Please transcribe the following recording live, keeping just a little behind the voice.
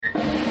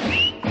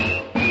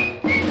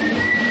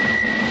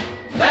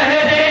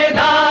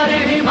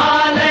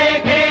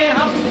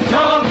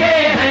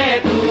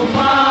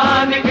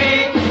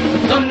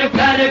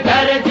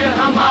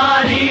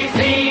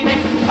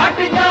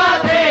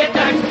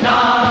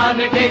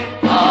वतन की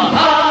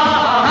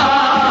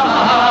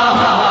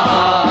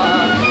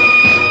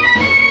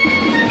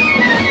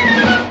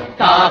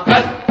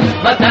ताकत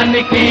वतन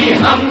की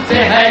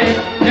हमसे है,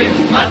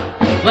 हिम्मत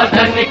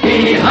वतन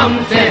की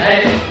हमसे है,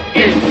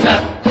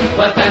 इज्जत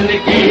वतन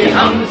की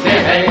हमसे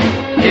है,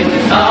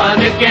 इंसान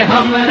के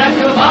हम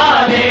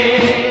रखवाले।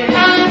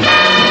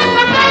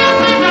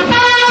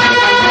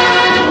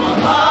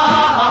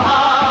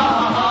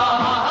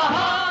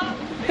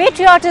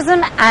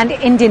 Patriotism and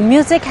Indian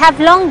music have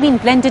long been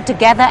blended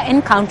together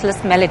in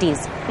countless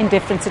melodies, in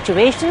different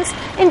situations,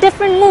 in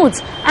different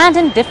moods, and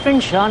in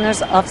different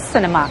genres of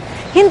cinema.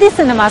 Hindi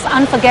cinema's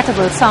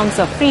unforgettable songs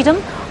of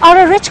freedom are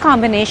a rich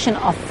combination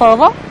of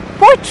fervor,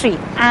 poetry,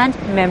 and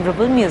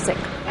memorable music.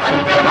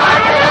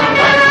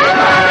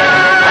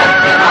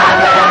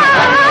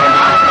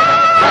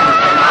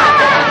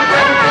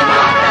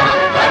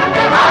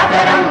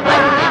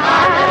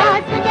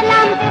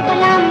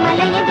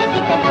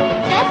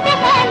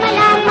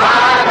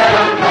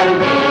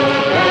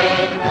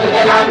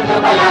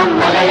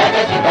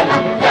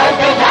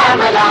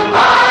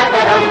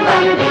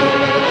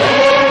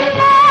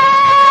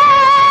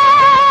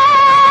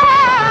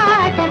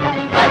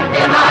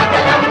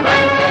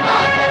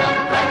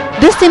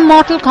 This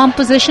immortal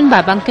composition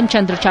by Bankim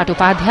Chandra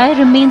Chattopadhyay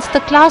remains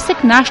the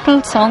classic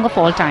national song of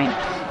all time.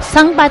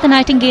 Sung by the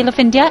Nightingale of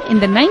India in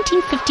the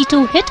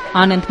 1952 hit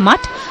Anand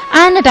Math,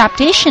 an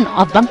adaptation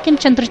of Bankim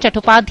Chandra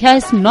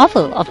Chattopadhyay's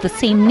novel of the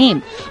same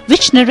name,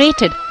 which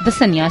narrated the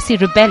Sannyasi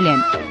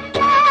rebellion.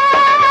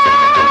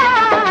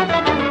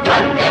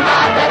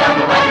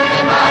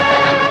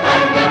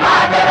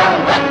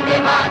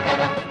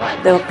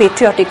 The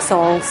patriotic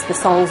songs, the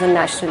songs on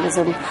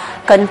nationalism,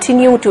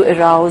 continue to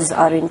arouse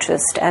our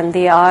interest, and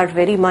they are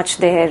very much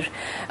there.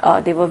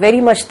 They were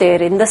very much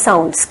there in the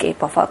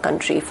soundscape of our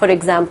country. For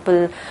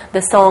example,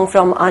 the song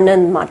from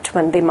Anand Math,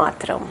 Vande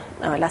Mataram,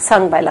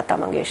 sung by Lata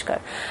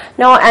Mangeshkar.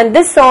 Now, and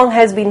this song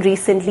has been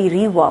recently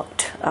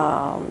reworked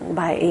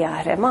by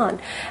A.R. Rahman.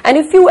 And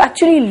if you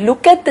actually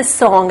look at this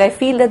song, I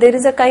feel that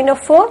there's a kind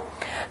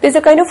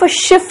of a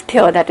shift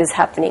here that is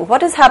happening.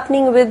 What is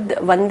happening with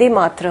Vande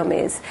Mataram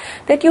is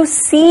that you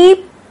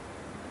see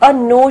a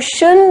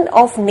notion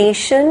of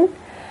nation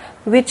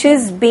which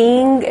is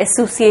being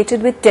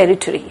associated with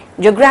territory,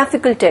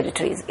 geographical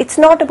territories. It's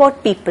not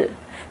about people,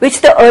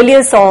 which the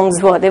earlier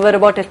songs were. They were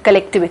about a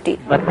collectivity.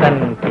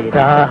 वतन की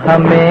राह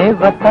में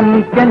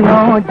वतन के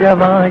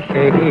नौजवान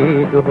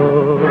शहीद हो,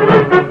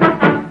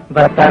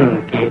 वतन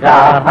की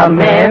राह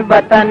में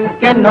वतन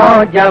के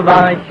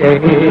नौजवान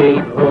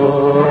शहीद हो,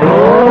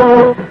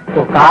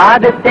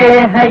 पुकारते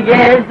हैं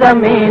ये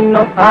जमीन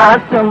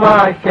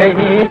आसमां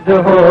शहीद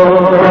हो,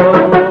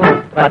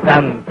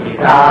 वतन की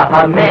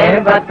राह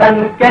में वतन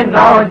के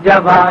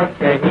नौजवान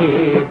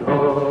शहीद हो.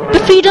 The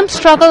freedom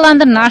struggle and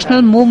the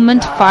national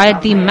movement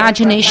fired the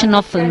imagination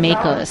of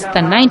filmmakers.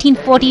 The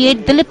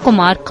 1948 Dilip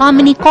Kumar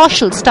Kamini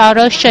Kaushal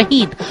starrer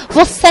Shaheed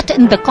was set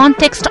in the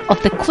context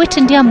of the Quit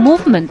India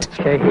movement.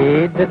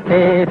 शहीद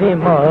तेरी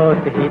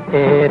मौत ही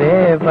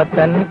तेरे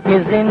वतन की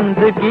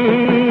जिंदगी,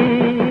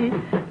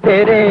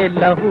 तेरे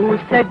लहू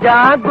से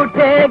जाग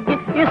उठेगी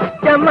इस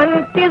चमन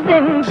की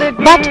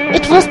जिंदगी. But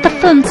it was the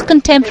film's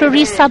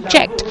contemporary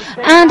subject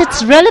and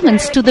its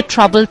relevance to the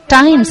troubled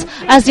times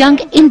as young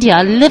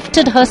India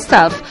lifted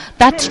herself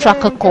that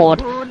struck a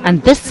chord,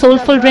 and this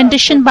soulful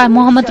rendition by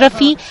Mohammad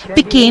Rafi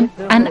became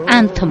an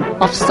anthem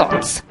of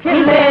sorts.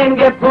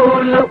 खिलेंगे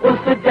फूल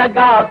उस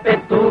जगह पे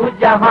तू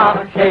जहां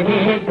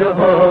शहीद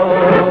हो,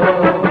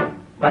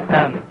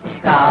 वतन की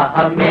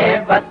राह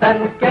में वतन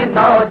के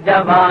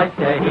नौजवान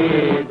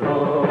शहीद हो.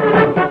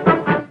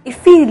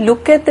 If we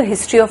look at the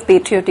history of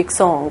patriotic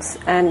songs,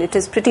 and it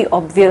is pretty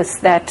obvious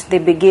that they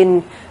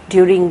begin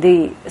during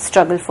the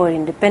struggle for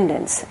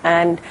independence,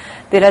 and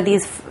there are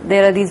these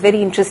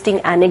very interesting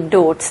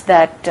anecdotes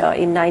that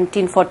in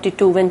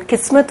 1942 when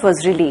Kismet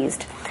was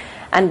released,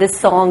 and this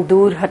song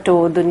Dur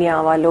Hato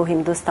Dunya Walo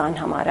Hindustan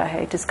Hamara Hai,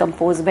 it is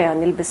composed by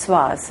Anil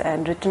Biswas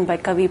and written by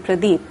Kavi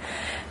Pradeep.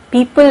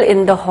 People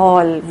in the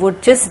hall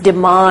would just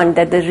demand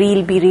that the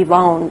reel be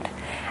rewound,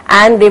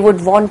 and they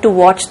would want to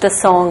watch the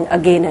song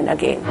again and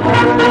again.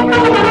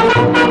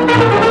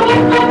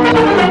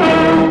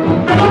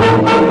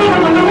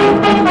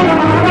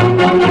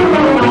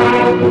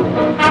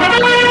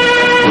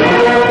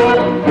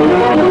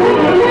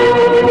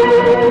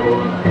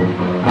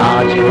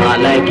 आज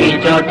हिमालय की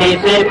चोटी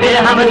से फिर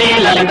हमने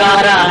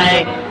ललकारा है,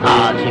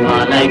 आज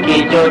हिमालय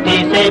की चोटी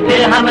से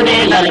फिर हमने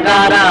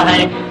ललकारा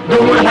है,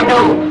 दूर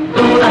हटो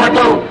दूर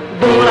हटो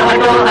दूर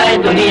हटो है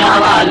दुनिया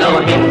वालों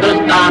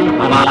हिंदुस्तान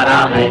हमारा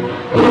है,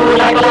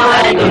 दूर हटो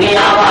है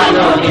दुनिया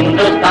वालों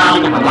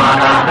हिंदुस्तान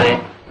हमारा है.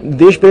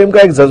 देश प्रेम का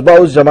एक जज्बा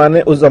उस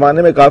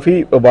जमाने में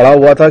काफी बड़ा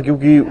हुआ था,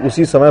 क्योंकि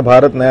उसी समय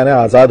भारत नया नया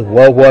आजाद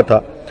हुआ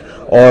था,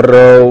 और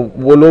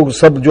वो लोग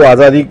सब जो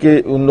आजादी के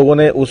उन लोगों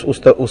ने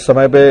उस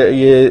समय पे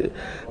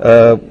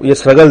ये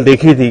स्ट्रगल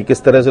देखी थी,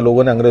 किस तरह से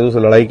लोगों ने अंग्रेजों से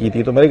लड़ाई की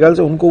थी, तो मेरे ख्याल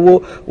से उनको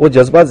वो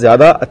जज्बा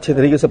ज्यादा अच्छे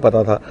तरीके से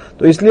पता था,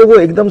 तो इसलिए वो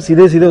एकदम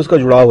सीधे सीधे उसका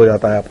जुड़ाव हो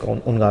जाता है आपका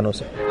उन गानों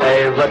से.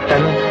 ऐ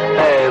वतन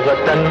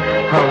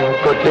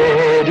हमको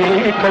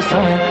तेरी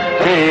कसम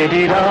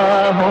तेरी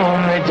राहों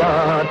में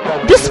जहाँ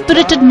तक. This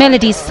spirited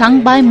melody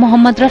sung by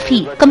Mohammad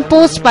Rafi,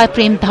 composed by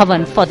Prem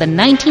Dhawan for the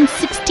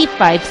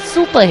 1965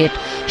 super hit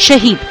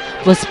Shaheed,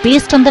 was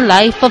based on the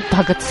life of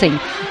Bhagat Singh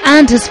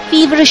and his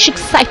feverish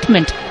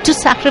excitement to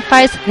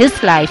sacrifice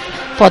his life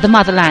for the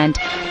motherland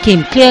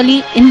came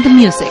clearly in the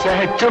music.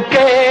 सह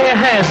चुके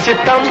हैं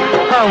सितम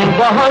हम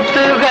बहुत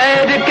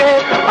गैर के,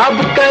 अब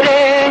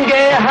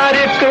करेंगे हर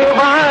एक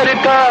वार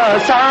का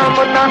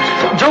सामना,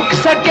 झुक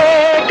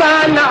सकेगा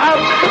न अब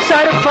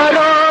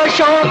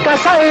सरफरोशों का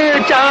सर,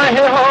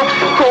 चाहे हो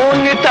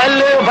खून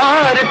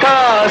तलवार का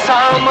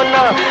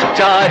सामना,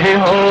 चाहे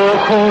हो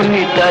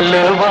खून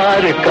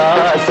तलवार का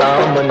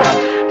सामना.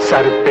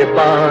 सर पे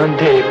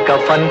बांधे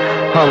कफन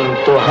हम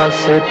तो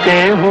हंसते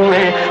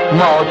हुए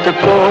मौत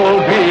को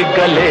भी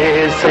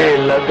गले से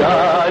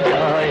लगा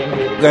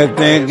जाएंगे.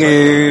 कहते हैं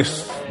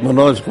कि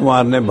मनोज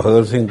कुमार ने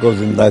भगत सिंह को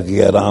जिंदा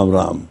किया. राम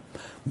राम.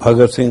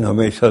 भगत सिंह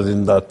हमेशा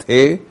जिंदा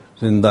थे,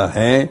 जिंदा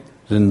हैं,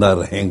 जिंदा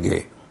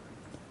रहेंगे.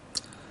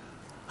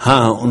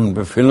 हाँ, उन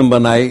पे फिल्म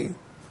बनाई.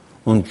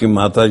 उनकी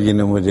माताजी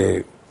ने मुझे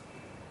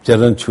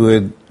चरण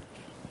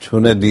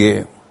छूने दिए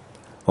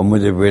और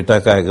मुझे बेटा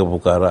कह के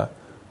पुकारा.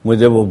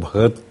 मुझे वो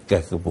भगत कह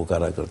के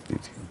पुकारा करती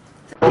थी.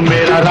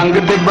 मेरा रंग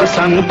दे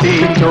बसंती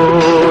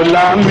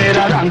चोला,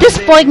 मेरा रंग. This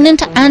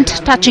poignant and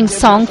touching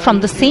song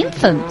from the same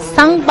film,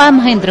 sung by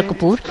Mahendra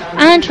Kapoor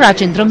and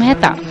Rajendra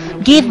Mehta,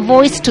 gave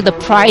voice to the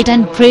pride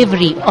and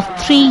bravery of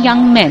three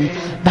young men,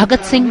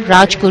 Bhagat Singh,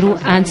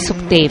 Rajguru and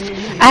Sukhdev,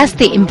 as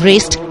they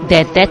embraced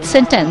their death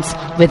sentence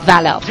with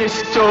valor. जिस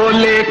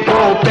चोले को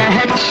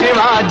पहन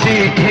शिवाजी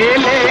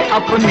खेले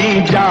अपनी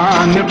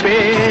जान पे,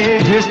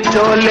 जिस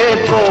चोले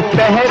को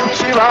पहन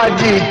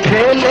शिवाजी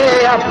खेले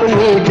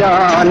अपनी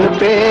जान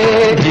पे,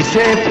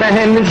 जिसे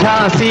पहन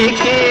झांसी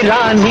की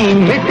रानी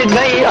मिट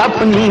गई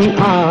अपनी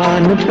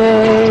आन पे,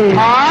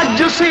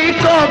 आज उसी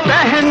को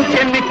पहन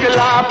के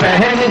निकला,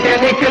 पहन के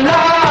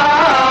निकला,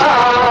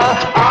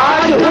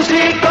 आज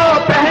उसी को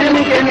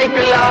पहन के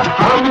निकला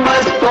हम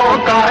मस्तों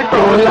का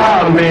टोला.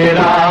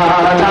 मेरा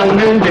रंग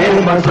दे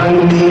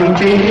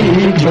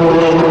बसंती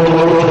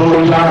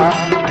चोला,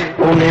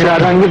 ओ मेरा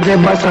रंग दे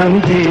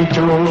बसंती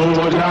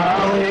चोला.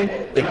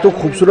 एक तो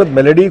खूबसूरत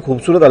मेलोडी,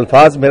 खूबसूरत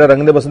अल्फाज. मेरा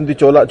रंग दे बसंती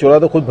चोला. चोला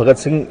तो खुद भगत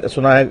सिंह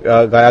सुना है,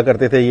 गाया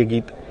करते थे ये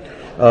गीत.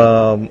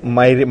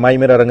 माई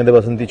मेरा रंग दे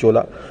बसंती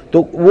चोला. तो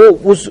वो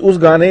उस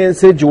गाने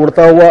से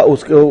जोड़ता हुआ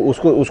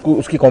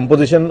उसकी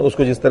कॉम्पोजिशन,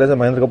 उसको जिस तरह से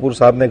महेंद्र कपूर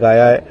साहब ने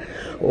गाया है,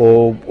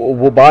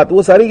 वो बात,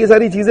 वो सारी की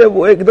सारी चीजें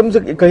वो एकदम से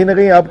कहीं ना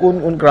कहीं आपको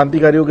उन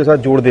क्रांतिकारियों के साथ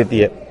जोड़ देती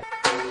है.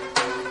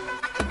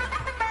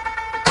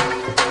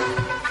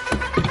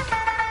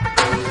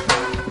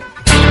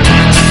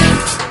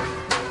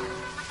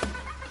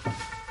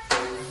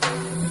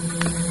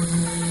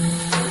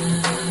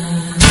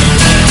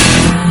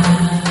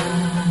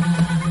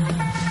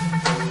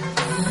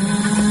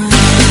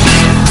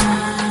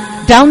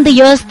 Down the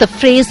years, the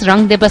phrase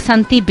Rang De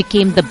Basanti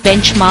became the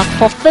benchmark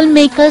for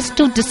filmmakers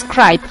to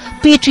describe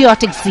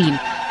patriotic zeal,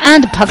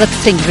 and Bhagat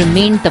Singh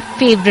remained the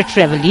favorite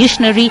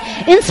revolutionary,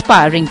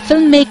 inspiring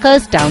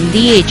filmmakers down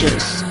the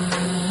ages.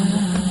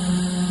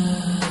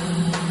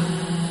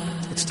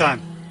 It's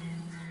time.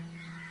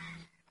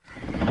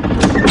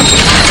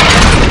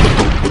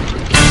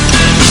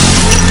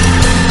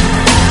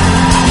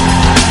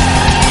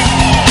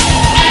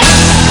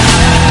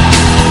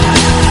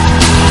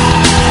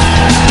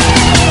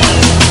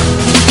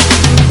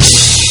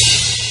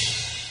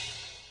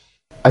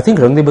 I think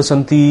Rang De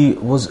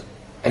Basanti was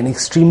an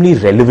extremely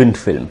relevant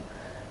film.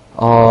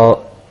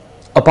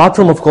 Apart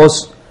from, of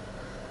course,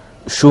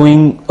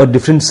 showing a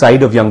different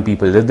side of young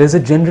people, there's a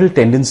general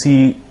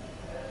tendency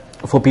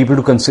for people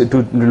to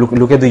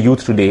look at the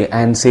youth today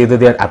and say that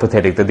they are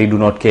apathetic, that they do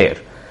not care.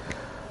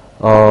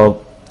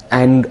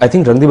 And I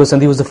think Rang De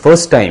Basanti was the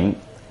first time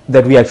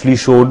that we actually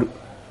showed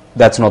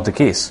that's not the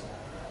case.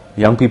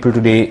 Young people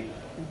today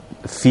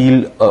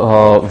feel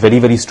very,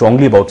 very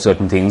strongly about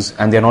certain things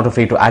and they're not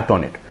afraid to act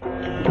on it.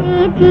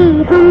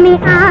 हमें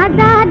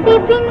आजादी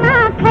बिना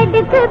खड़ग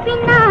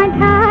बिना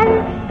ढाल,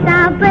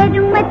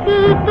 साबरमती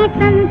के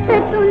संत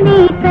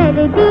तूने कर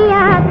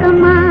दिया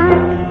कमाल.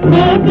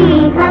 दे दी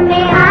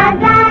हमें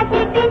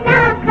आजादी बिना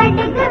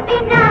खड़ग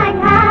बिना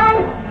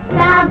ढाल,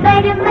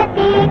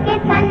 साबरमती के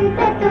संत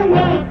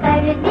तूने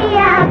कर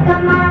दिया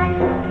कमाल.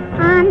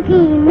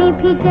 आंधी में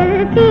भी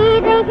जलती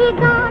रही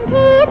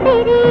गांधी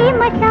तेरी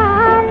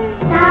मशाल,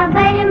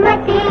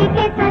 साबरमती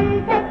के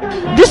संत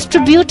तूने.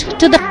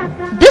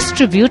 This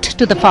tribute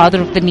to the father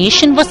of the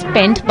nation was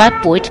penned by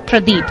poet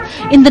Pradeep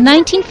in the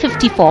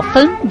 1954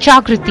 film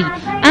Jagriti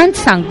and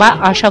sung by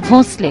Asha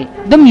Bhosle.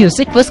 The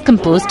music was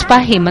composed by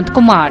Hemant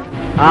Kumar.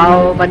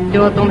 आओ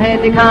बच्चों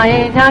तुम्हें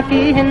दिखाएं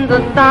झांकी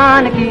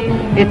हिंदुस्तान की,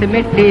 इस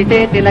मिट्टी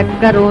से तिलक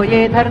करो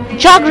ये धरती.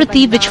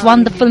 Jagriti, which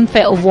won the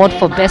Filmfare Award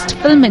for Best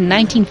Film in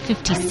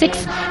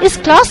 1956, is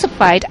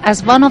classified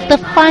as one of the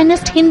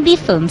finest Hindi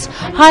films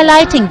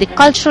highlighting the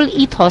cultural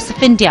ethos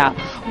of India,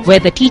 where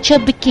the teacher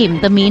became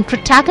the main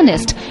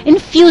protagonist,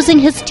 infusing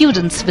his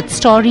students with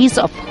stories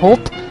of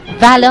hope,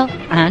 valor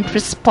and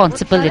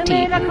responsibility.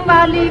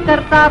 रखवाली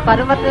करता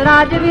पर्वत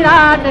राज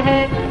विराट है,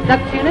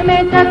 दक्षिण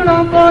में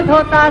चरणों को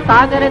धोता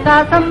सागर का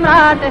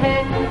सम्राट है।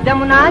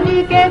 जमुना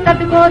जी के तट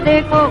को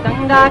देखो,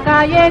 गंगा का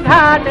ये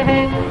घाट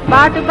है,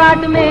 बाट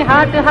बाट में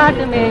हाट हाट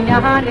में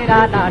यहाँ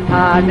निराला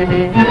ठाट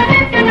है।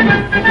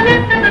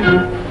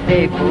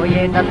 देखो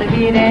ये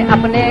तस्वीरें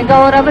अपने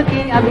गौरव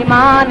की,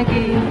 अभिमान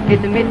की,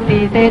 इस मिट्टी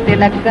से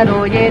तिलक करो,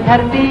 ये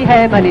धरती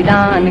है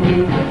बलिदान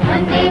की।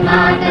 वंदे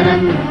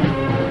मातरम,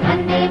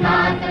 वंदे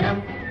मातरम।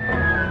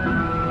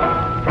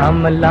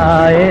 हम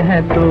लाए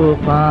हैं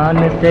तूफान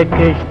से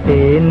किश्ती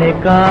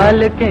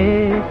निकाल के।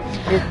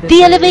 The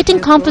elevating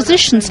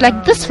compositions like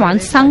this one,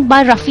 sung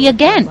by Rafi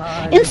again,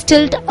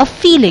 instilled a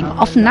feeling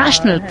of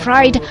national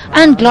pride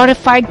and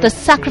glorified the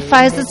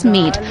sacrifices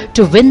made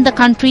to win the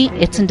country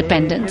its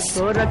independence.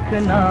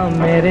 रखना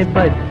मेरे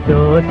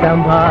बच्चों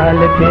संभाल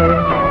के,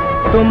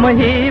 तुम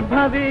ही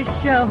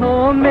भविष्य हो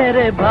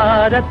मेरे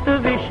भारत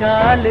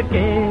विशाल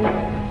के।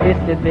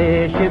 इस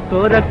देश को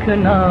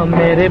रखना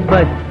मेरे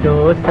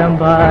बच्चों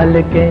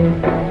संभाल के।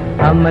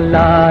 हम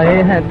लाए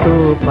हैं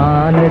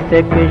तूफान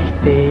से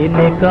किश्ती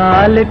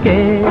निकाल के,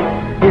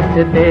 इस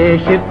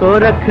देश को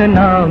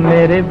रखना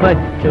मेरे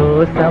बच्चों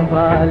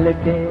संभाल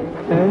के।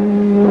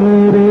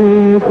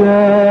 मेरे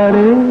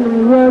प्यारे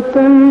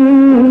वतन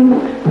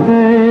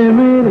है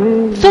मेरे।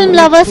 Film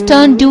lovers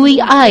turned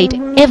dewy-eyed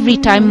every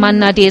time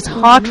Manna Dey's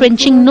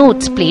heart-wrenching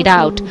notes played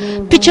out.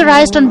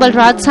 Picturized on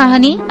Balraj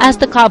Sahani as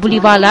the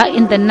Kabuliwala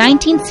in the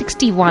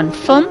 1961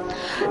 film,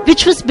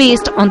 which was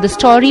based on the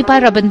story by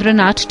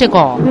Rabindranath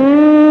Tagore.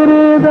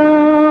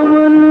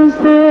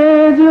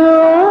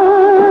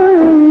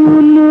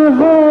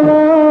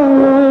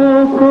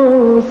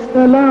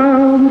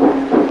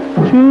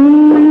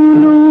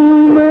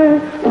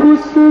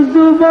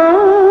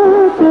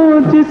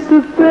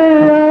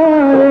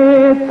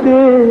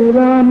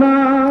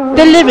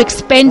 The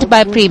lyrics penned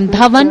by Prem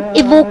Dhawan,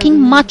 evoking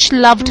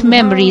much-loved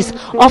memories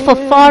of a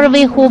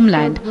faraway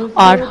homeland,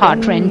 are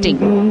heartrending.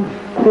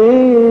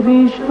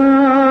 तेरी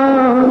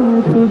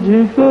शान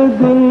तुझको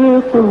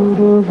दिल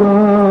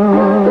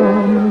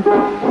कुर्बान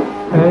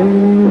है,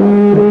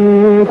 मेरे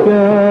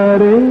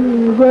प्यारे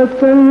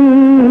वतन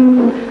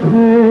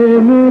है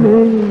मेरे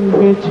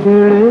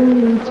बिछड़े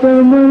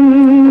चमन,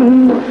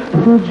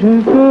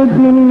 तुझको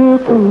दिल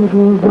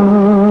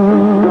कुर्बान।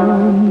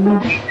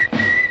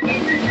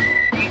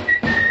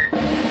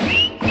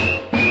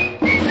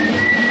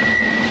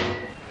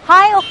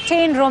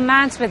 High-octane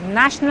romance with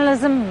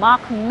nationalism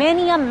mark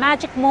many a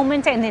magic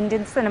moment in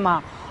Indian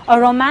cinema. A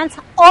romance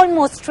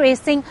almost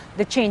tracing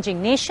the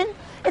changing nation,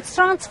 its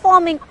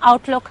transforming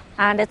outlook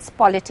and its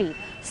polity.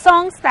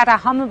 Songs that are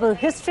hummable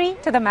history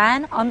to the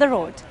man on the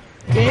road.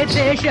 ये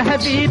देश है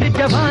वीर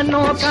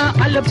जवानों का,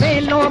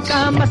 अलबेलों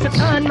का,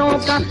 मस्तानों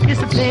का,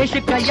 इस देश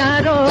का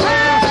यारो,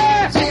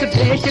 इस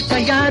देश का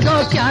यारो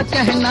क्या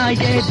कहना,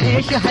 ये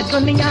देश है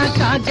दुनिया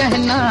का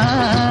गहना।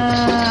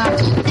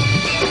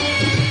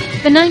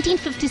 The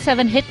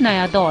 1957 hit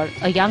Naya Daur,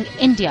 a young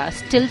India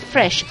still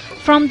fresh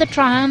from the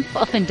triumph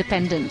of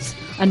independence,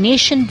 a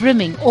nation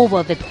brimming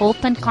over with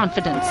hope and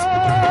confidence.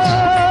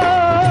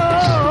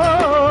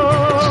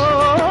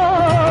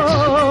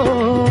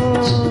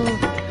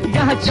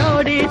 यहाँ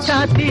चौड़ी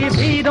छाती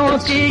वीरों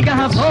की,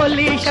 यहाँ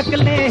भोली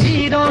शक्लें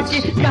हीरों की,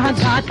 यहाँ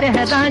गाते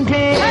हैं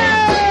रांझे,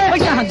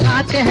 यहाँ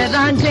गाते हैं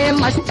रांझे,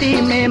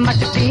 मस्ती में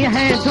मचती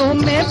हैं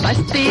धूमें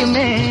बस्ती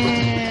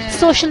में।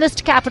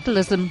 Socialist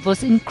capitalism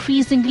was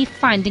increasingly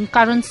finding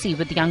currency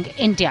with young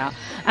India,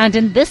 and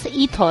in this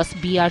ethos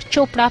B.R.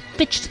 Chopra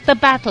pitched the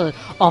battle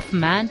of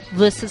man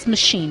versus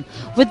machine,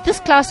 with this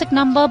classic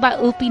number by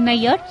O.P.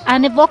 Nayyar,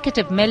 an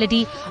evocative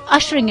melody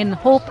ushering in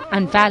hope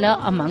and valor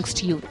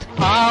amongst youth.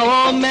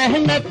 आओ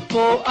मेहनत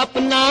को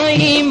अपना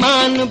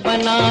ईमान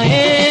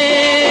बनाए,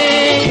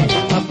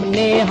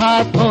 अपने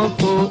हाथों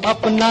को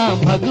अपना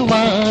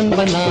भगवान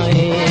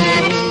बनाए।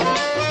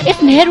 If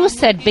Nehru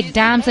said big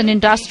dams and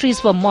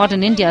industries were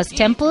modern India's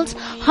temples,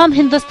 Hum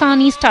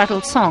Hindustani's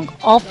title song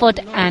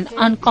offered an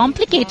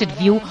uncomplicated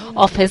view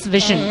of his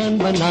vision.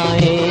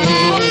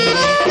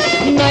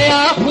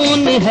 नया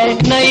खून है,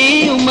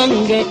 नई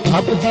उमंगे,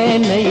 अब है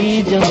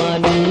नई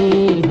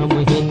जवानी, हम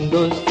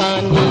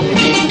हिंदुस्तानी,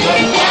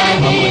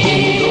 हम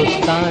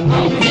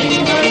हिंदुस्तानी,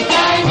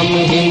 हम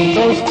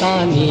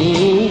हिंदुस्तानी,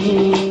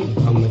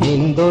 हम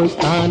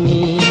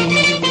हिंदुस्तानी।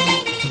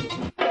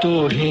 तू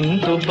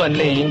हिंदू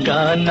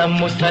बनेगा न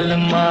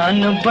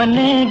मुसलमान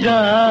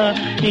बनेगा,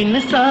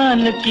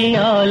 इंसान की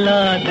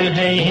औलाद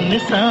है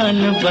इंसान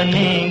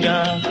बनेगा।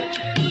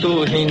 तू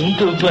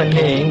हिंदू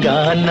बनेगा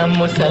न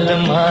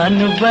मुसलमान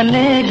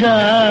बनेगा,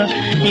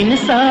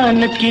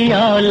 इंसान की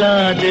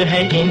औलाद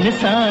है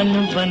इंसान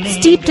बनेगा।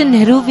 Steeped in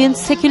Nehruvian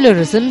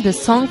secularism,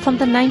 this song from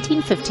the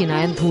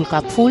 1959 Dhool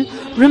Ka Phool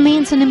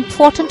remains an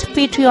important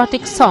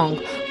patriotic song,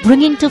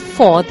 bringing to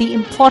fore the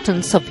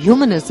importance of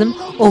humanism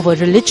over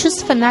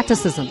religious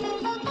fanaticism.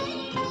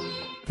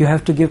 You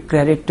have to give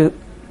credit to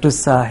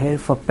Sahir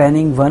for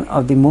penning one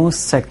of the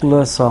most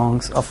secular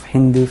songs of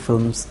Hindi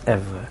films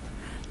ever.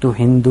 To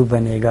Hindu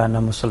banega na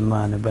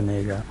Musalman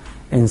banega,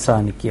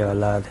 इंसान की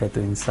औलाद है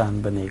तो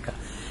इंसान बनेगा.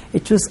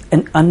 It was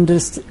an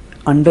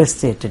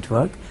understated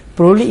work,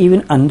 probably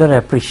even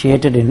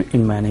underappreciated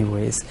in many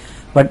ways.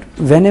 But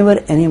whenever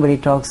anybody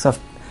talks of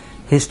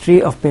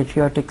history of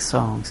patriotic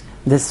songs,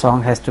 this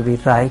song has to be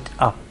right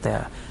up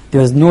there.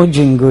 There was no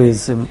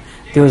jingoism,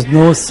 there was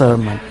no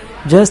sermon,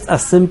 just a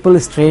simple,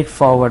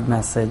 straightforward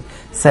message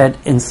said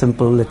in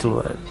simple little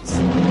words.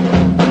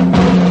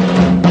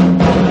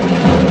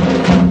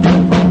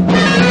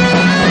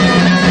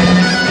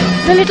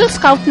 The Little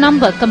Scout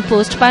number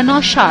composed by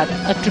Naushad,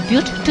 a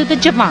tribute to the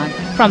Jawan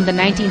from the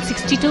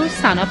 1962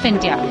 Son of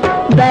India.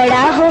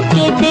 बड़ा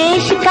होके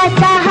देश का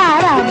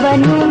सहारा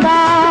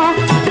बनूंगा,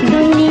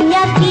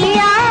 दुनिया की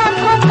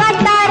आंखों का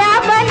तारा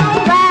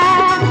बनूंगा,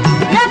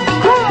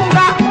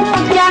 रखूंगा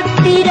ऊंचा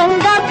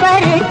तिरंगा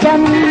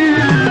परचम,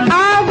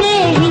 आगे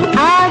ही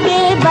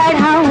आगे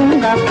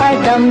बढ़ाऊंगा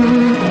कदम,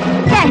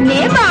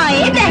 दाहिने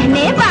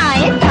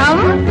बाएं थम,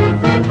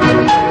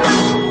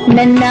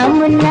 नन्ना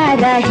मुन्ना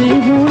राही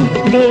हूँ,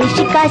 देश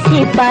का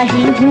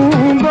सिपाही हूँ,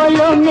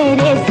 बोलो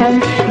मेरे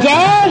संग,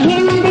 जय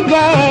हिंद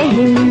जय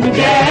हिंद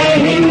जय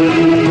हिंद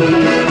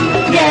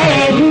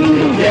जय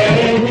हिंद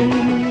जय Hind.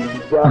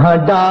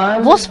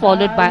 Was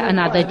followed by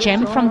another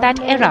gem from that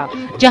era,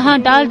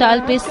 Jahan Dal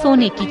Dal Pe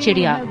Sone Ki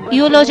Chidiya,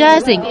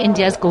 eulogizing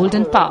India's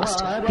golden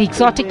past, the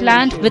exotic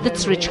land with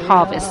its rich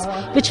harvests,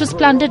 which was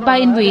plundered by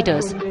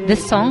invaders.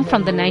 This song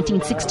from the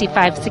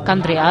 1965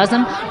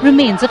 Sikandar-e-Azam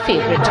remains a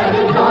favorite.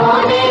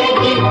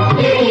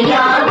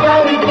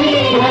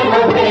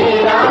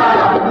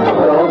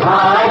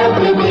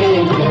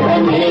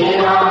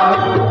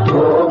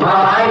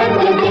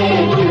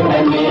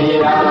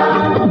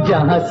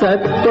 जहाँ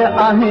सत्य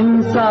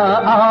अहिंसा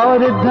और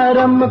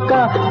धर्म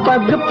का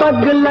पग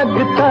पग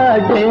लगता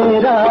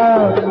डेरा,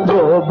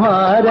 वो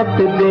भारत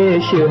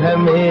देश है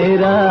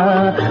मेरा,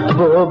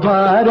 वो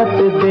भारत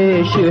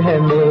देश है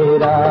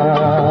मेरा.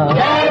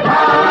 जय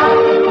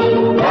भारत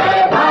जय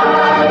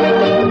भारत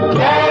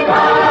जय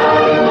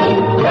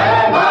भारत जय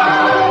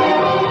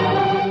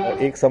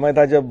भारत. एक समय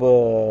था जब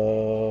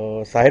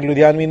साहिर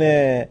लुधियानवी ने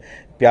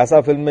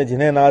प्यासा फिल्म में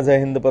जिन्हें नाज है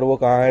हिंद पर वो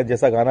कहाँ है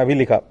जैसा गाना भी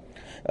लिखा.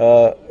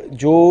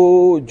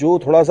 जो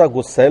थोड़ा सा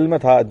गुस्सैल में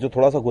था, जो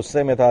थोड़ा सा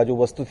गुस्से में था, जो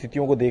वस्तु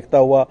स्थितियों को देखते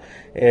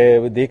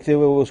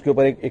हुए उसके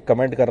ऊपर एक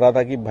कमेंट कर रहा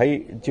था कि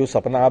भाई जो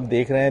सपना आप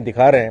देख रहे हैं,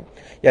 दिखा रहे हैं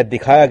या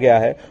दिखाया गया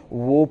है,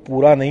 वो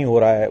पूरा नहीं हो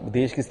रहा है.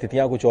 देश की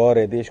स्थितियां कुछ और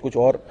है, देश कुछ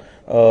और,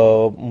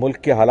 मुल्क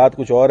के हालात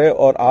कुछ और है,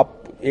 और आप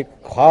एक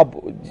ख्वाब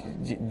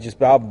जिस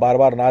पे आप बार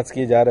बार नाच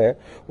किए जा रहे हैं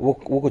वो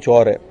कुछ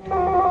और है.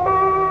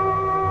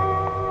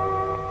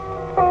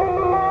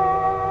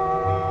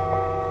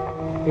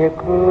 ये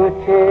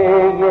कूचे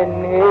ये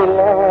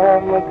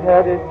नीलाम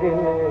घर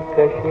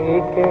दिलकशी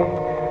के,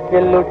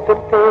 ये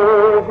लुटते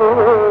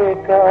हुए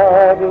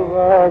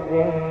कारवां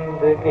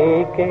जिंदगी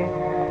के,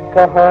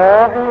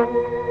 कहाँ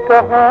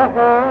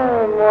है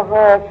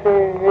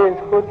मुहासिर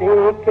खुदी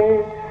के,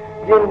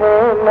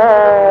 जिन्हें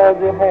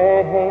नाज है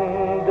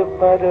हिंद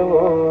पर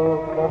वो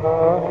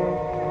कहाँ है.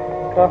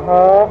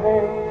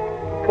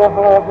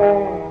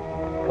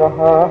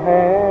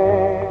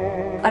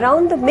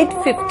 Around the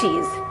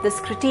mid-50s, this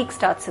critique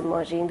starts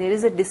emerging. There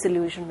is a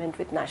disillusionment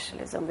with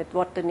nationalism, with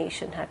what the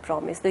nation had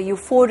promised. The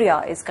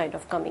euphoria is kind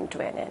of coming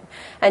to an end.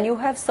 And you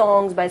have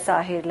songs by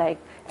Sahir like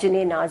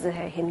Jinhe Naaz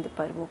Hai Hind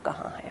Par Wo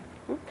Kahan Hai.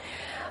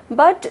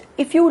 But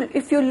if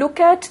you look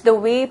at the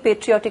way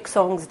patriotic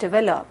songs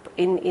develop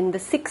in the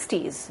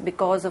 60s,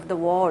 because of the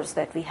wars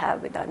that we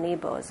have with our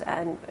neighbors,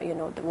 and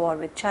the war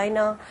with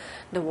China,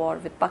 the war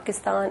with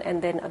Pakistan,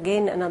 and then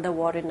again another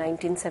war in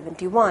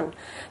 1971,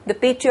 the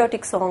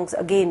patriotic songs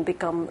again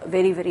become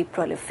very, very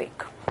prolific.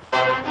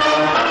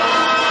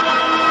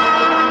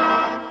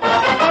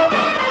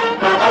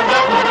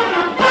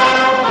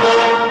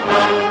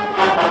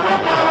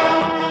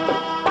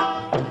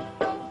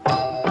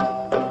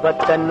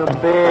 वतन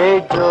पे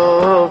जो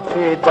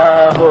फिदा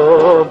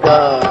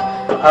होगा,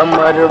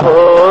 अमर वो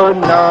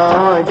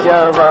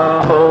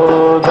नौजवान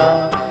होगा.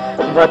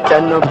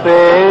 वतन पे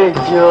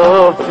जो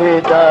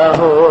फिदा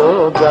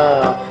होगा,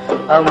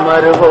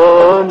 अमर वो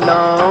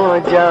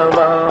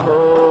नौजवान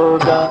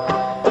होगा.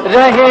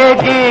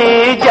 रहेगी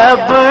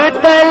जब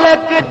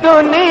तलक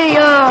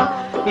दुनिया,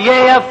 ये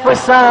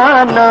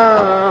अफसाना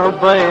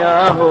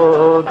बयां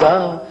होगा.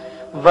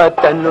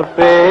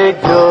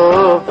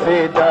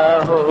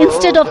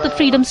 Instead of the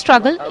freedom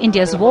struggle,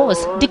 India's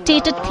wars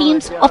dictated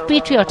themes of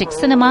patriotic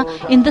cinema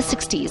in the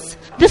 60s.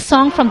 This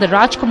song from the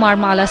Rajkumar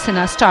Mala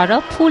Sinha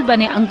starrer Phool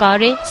Bane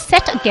Angare,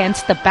 set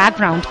against the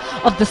background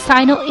of the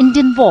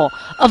Sino-Indian War,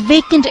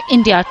 awakened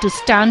India to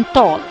stand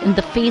tall in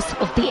the face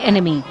of the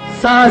enemy.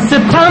 सांस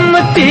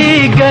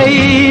थमती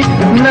गई,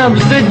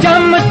 नब्ज़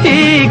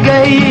जमती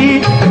गई,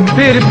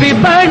 फिर भी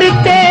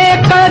बढ़ते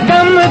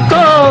कदम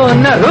को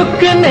न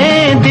रुकने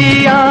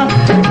दिया.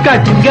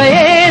 कट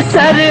गए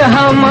सर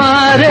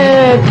हमारे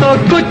तो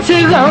कुछ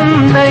गम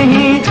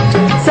नहीं,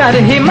 सर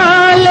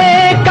हिमालय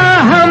का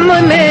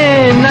हमने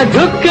न न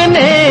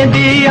झुकने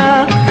दिया,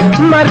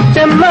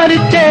 मरते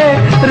मरते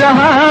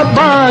रहा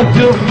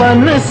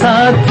बाजुपन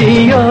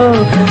साथियों,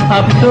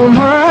 अब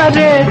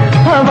तुम्हारे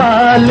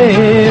हवाले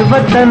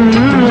वतन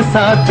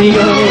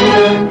साथियों,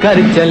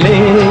 कर चले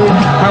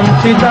हम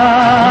फिदा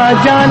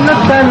जान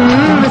तन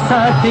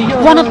साथियों।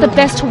 One of the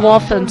best war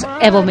films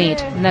ever made,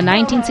 the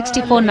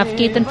 1964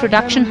 Navketan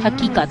production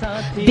Hakikat,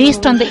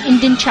 based on the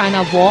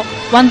Indian-China War,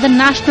 won the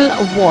National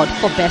Award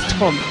for Best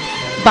Film.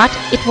 But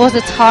it was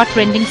its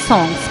heart-rending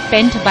songs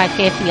penned by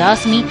Kaifi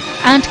Azmi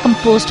and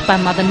composed by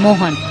Madan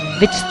Mohan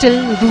which still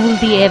rule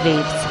the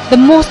airwaves. The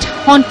most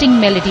haunting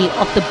melody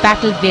of the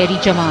battle-weary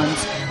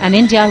Jawans and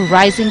India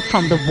rising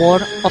from the war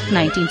of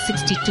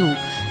 1962.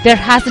 There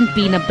hasn't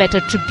been a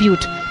better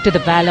tribute to the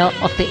valor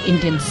of the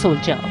Indian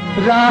soldier.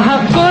 राह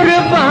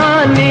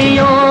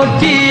कुर्बानियों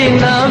की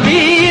न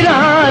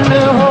वीरान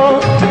हो,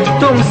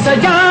 तुम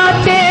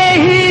सजाते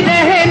ही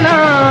रहना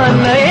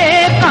नए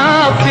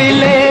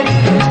काफिले,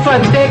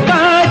 फतेह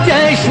का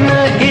जश्न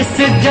इस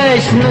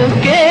जश्न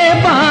के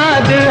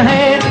बाद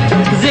है,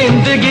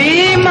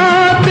 जिंदगी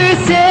मौत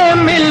से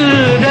मिल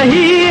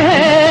रही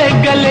है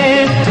गले,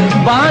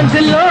 बांध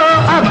लो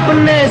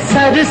अपने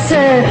सर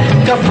से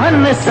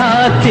कफन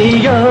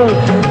साथियों,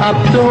 अब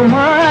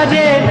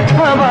तुम्हारे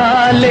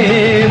हवाले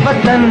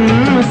वतन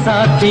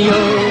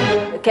साथियों।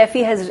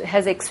 Kaifi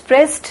has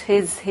expressed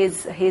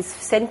his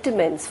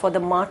sentiments for the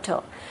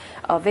martyr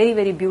very,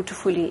 very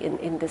beautifully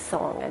in this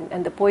song,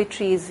 and the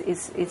poetry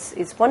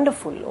is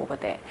wonderful over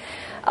there.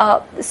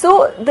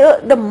 So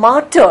the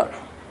martyr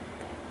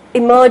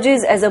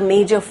emerges as a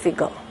major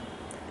figure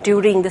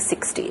during the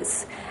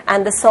 60s,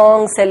 and the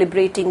song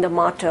celebrating the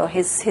martyr,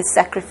 his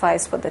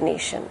sacrifice for the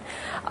nation,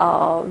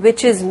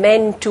 which is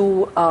meant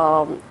to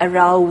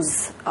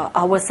arouse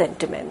our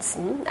sentiments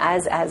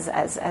as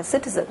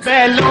citizens.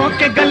 बैलों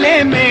के गले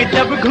में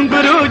जब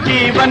घुंघरू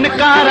जीवन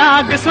का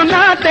राग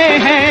सुनाते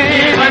हैं,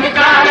 जीवन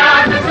का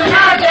राग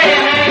सुनाते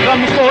हैं,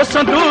 गम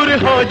को दूर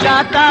हो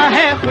जाता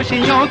है,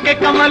 खुशियों के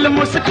कमल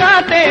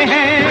मुस्काते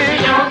हैं,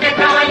 खुशियों के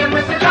कमल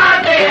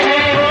मुस्काते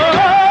हैं।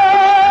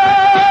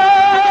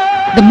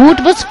 The mood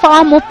was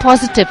far more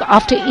positive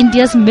after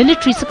India's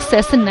military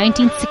success in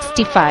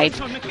 1965.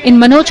 In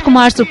Manoj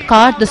Kumar's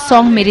Upkar, the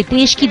song Mere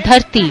Desh Ki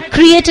Dharti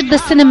created the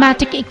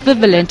cinematic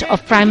equivalent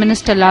of Prime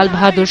Minister Lal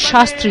Bahadur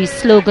Shastri's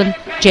slogan,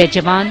 Jai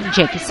Jawan,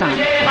 Jai Kisan.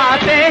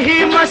 आते ही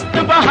मस्त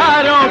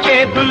बहारों के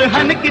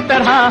दुल्हन की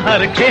तरह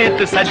हर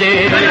खेत सजे,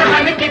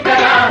 दुल्हन की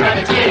तरह हर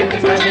खेत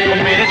सजे,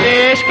 मेरे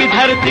देश की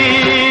धरती,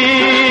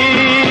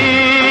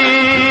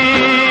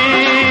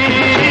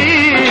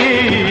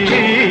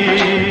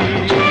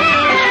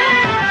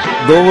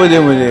 2 बजे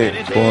मुझे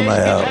फोन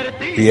आया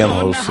पीएम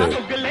हाउस से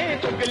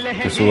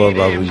कि सुबह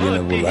बाबूजी ने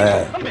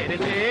बुलाया।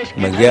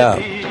 मैं गया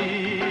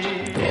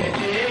तो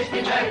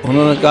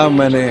उन्होंने कहा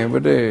मैंने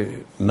बेटे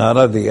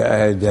नारा दिया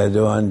है जय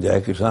जवान जय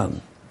किसान,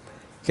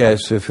 क्या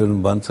इससे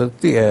फिल्म बन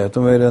सकती है?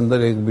 तो मेरे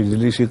अंदर एक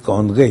बिजली सी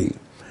कौंध गई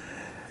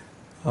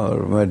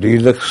और मैं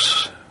डीलक्स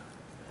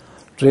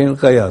ट्रेन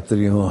का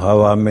यात्री हूँ,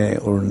 हवा में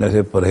उड़ने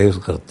से परहेज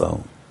करता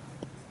हूँ।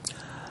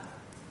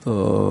 तो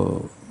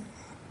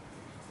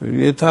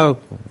ये था,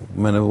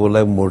 मैंने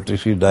बोला मोटी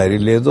सी डायरी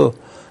ले दो,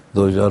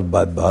 2000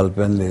 बाल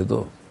पेन ले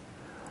दो,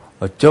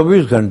 और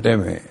 24 घंटे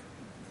में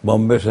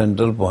बॉम्बे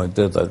सेंट्रल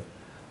पहुंचते तक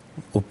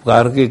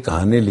उपकार की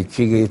कहानी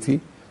लिखी गई थी।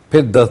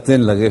 फिर 10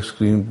 दिन लगे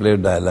स्क्रीन प्ले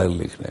डायलॉग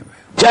लिखने में।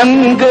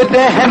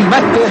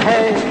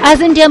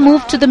 As India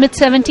moved to the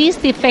mid-70s,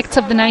 the effects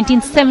of the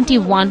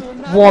 1971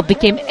 war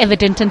became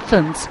evident in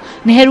films.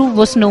 Nehru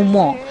was no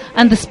more,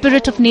 and the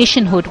spirit of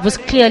nationhood was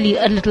clearly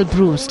a little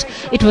bruised.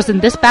 It was in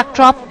this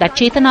backdrop that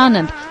Chetan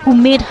Anand, who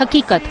made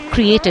Hakikat,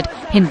 created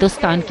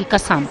Hindustan Ki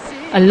Kasam,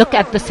 a look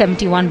at the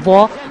 71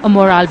 war, a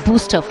morale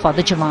booster for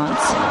the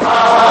Jawans.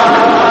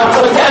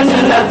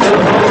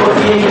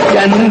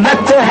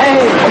 जन्नत है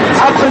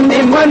अपनी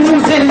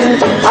मंजिल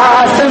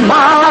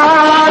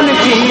आसमान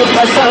की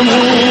कसम,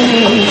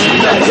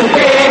 न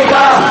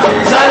झुकेगा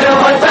sir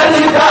वतन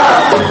का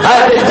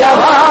हर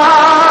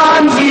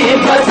जवान की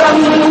कसम,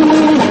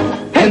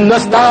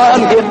 हिंदुस्तान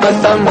की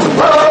कसम,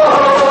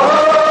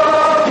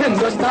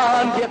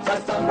 हिंदुस्तान की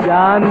कसम।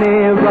 जाने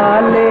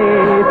वाले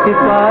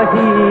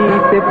सिपाही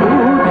से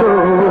पूछो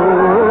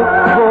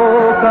वो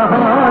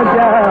कहाँ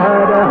जा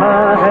रहा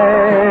है।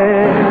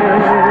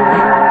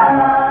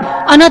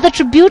 Another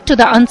tribute to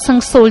the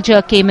unsung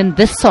soldier came in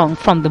this song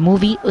from the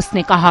movie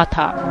Usne Kaha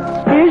Tha.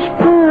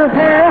 इश्क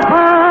है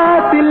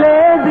हासिले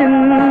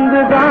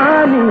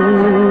जिंदगानी,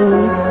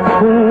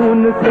 खून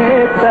से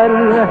तर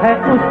है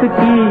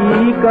उसकी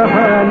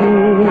कहानी।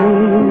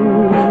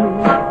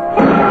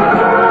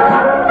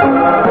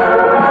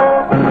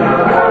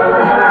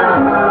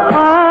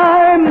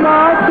 आए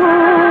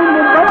मासूम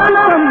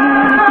बचपन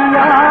की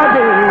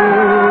यादें,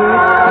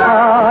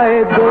 आए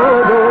दो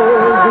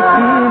रोज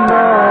की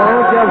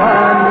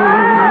नौजवानी,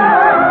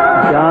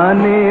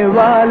 जाने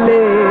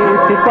वाले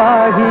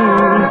सिपाही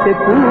से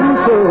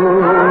पूछो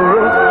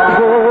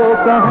वो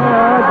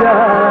कहाँ जा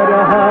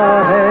रहा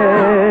है।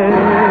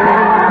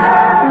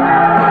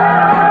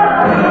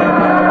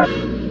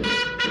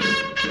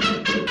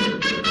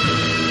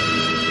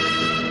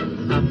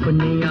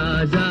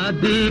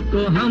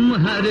 को हम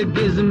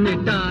हरगिज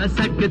मिटा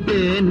सकते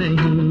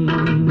नहीं,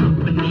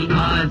 अपनी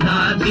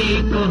आजादी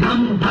को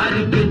हम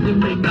हरगिज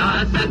मिटा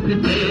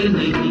सकते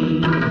नहीं।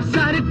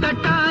 सर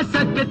कटा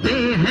सकते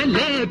हैं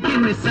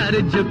लेकिन सर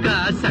झुका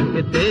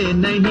सकते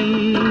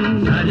नहीं,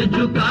 सर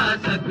झुका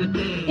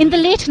सकते। In the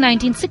late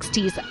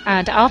 1960s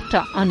and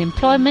after,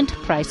 unemployment,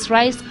 price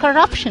rise,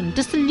 corruption,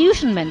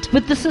 disillusionment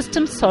with the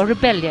system saw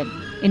rebellion.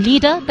 In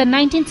Leader, the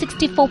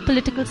 1964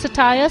 political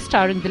satire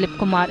starring Dilip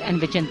Kumar and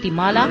Vijayanti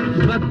Mala,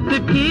 वक्त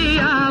की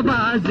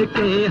आवाज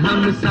के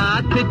हम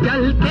साथ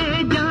चलते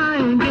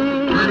जाएंगे,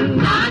 हम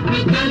साथ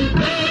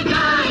चलते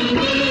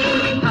जाएंगे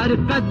हर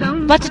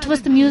कदम। But it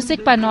was the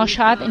music by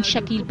Naushad and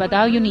Shakil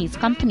Badauni's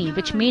company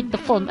which made the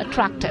film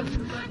attractive.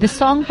 The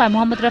song by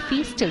Mohammad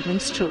Rafi still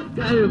rings true.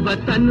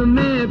 वतन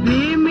में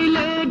भी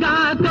मिलेगा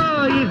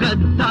कोई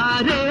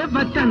गद्दारे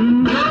वतन,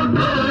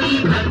 कोई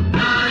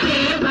गद्दारे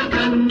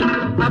वतन,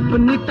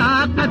 अपनी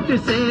ताकत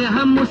से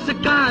हम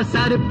उसका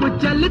सर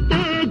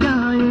कुचलते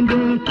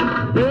जाएंगे।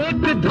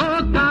 एक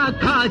धोखा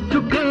खा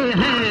चुके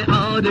हैं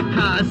और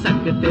खा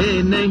सकते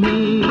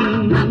नहीं,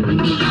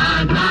 अपनी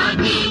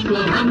आजादी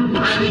को हम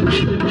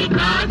हरगिज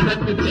मिटा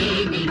सकते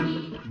नहीं।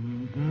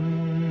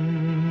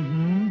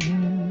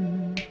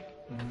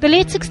 The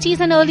late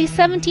 60s and early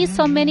 70s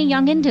saw many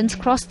young Indians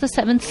cross the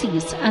seven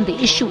seas, and the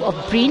issue of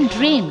brain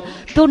drain,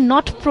 though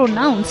not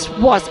pronounced,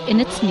 was in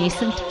its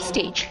nascent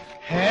stage.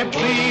 है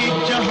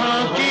प्रीत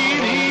जहां की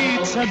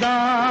रीत सदा,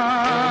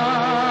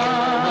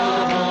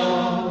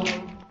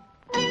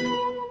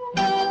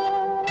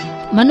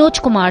 Manoj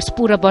Kumar's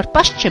Purab aur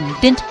Paschim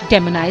didn't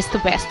demonize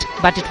the West,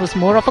 but it was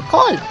more of a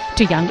call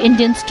to young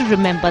Indians to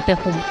remember their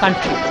home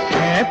country.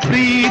 है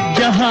प्रीत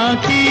जहां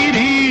की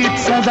रीत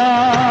सदा,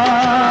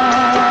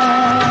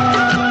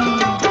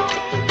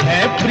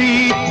 है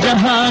प्रीत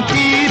जहां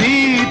की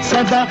रीत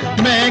सदा,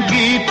 मैं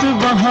गीत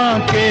वहां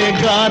के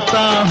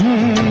गाता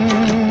हूँ।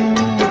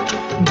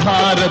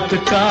 भारत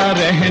का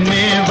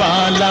रहने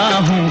वाला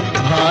हूँ,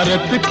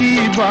 भारत की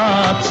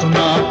बात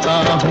सुनाता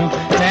हूँ।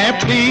 है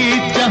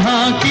प्रीत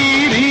जहां की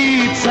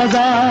रीत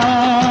सदा।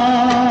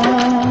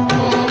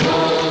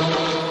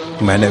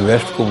 मैंने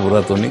वेस्ट को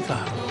बुरा तो नहीं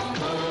कहा,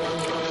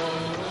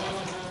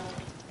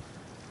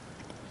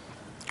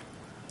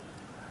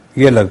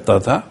 ये लगता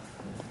था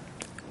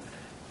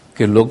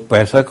कि लोग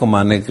पैसा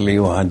कमाने के लिए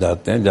वहां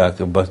जाते हैं,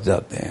 जाके बस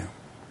जाते हैं।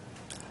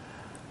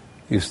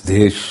 इस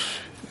देश,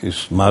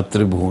 इस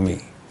मातृभूमि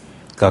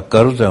का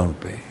कर्ज है उन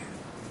पे।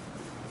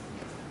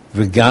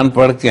 विज्ञान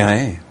पढ़ के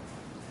आए,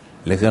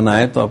 लेकिन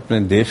आए तो अपने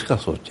देश का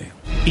सोचें।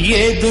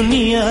 ये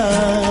दुनिया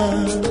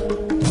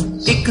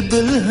एक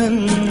दुल्हन,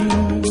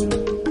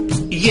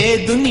 ये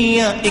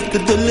दुनिया एक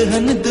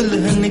दुल्हन,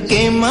 दुल्हन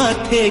के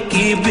माथे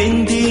की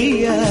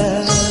बिंदिया,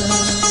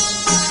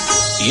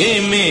 ये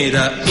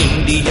मेरा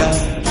India.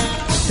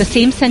 The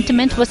same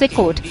sentiment was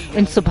echoed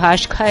in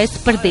Subhash Ghai's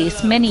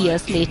Pardes many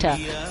years later,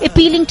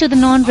 appealing to the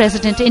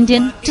non-resident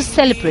Indian to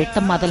celebrate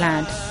the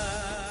motherland.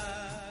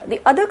 The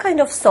other kind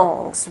of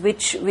songs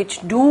which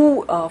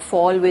do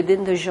fall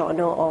within the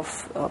genre of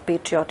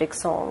patriotic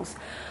songs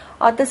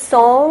are the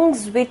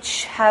songs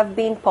which have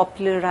been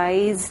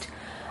popularized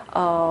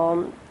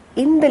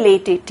in the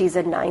late 80s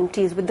and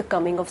 90s with the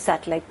coming of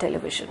satellite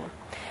television.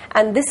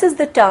 And this is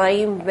the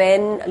time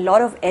when a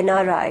lot of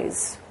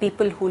NRIs,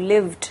 people who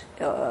lived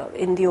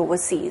in the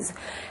overseas,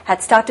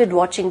 had started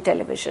watching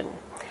television.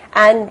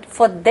 And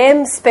for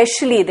them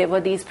especially, there were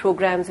these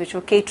programs which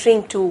were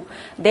catering to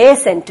their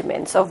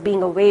sentiments of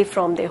being away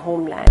from their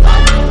homeland.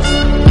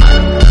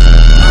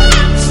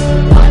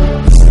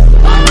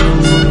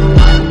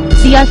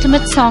 The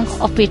ultimate song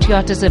of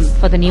patriotism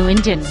for the new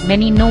Indian,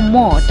 many no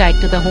more tied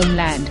to the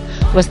homeland,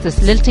 was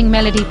this lilting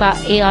melody by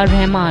A.R.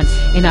 Rahman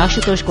in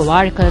Ashutosh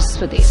Gowarkar's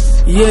Swades.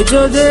 ये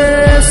जो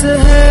देश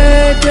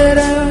है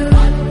तेरा,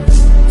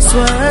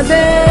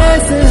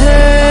 स्वदेश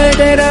है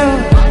तेरा,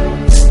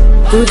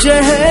 तुझे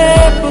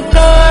है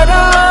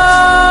पुकारा,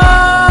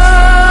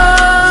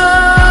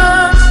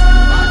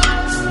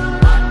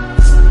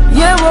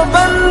 ये वो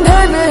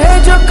बंधन है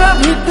जो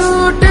कभी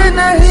टूट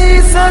नहीं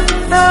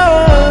सकता।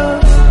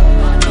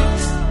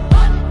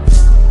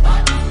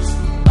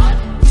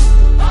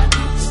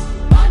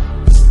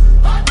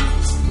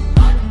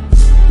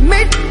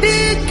 मिट्टी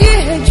की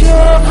है जो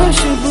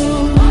खुशबू,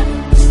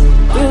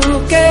 तू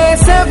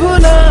कैसे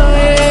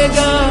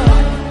भुलाएगा,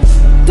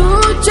 तू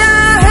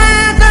चाहे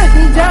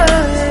कहीं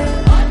जाए,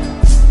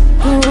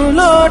 तू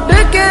लौट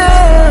के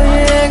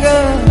आएगा।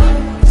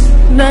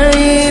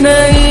 नई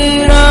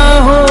नई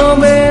राहों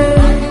में,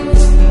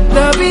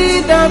 दबी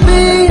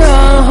दबी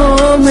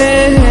राहों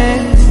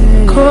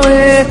में,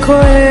 खोए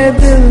खोए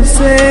दिल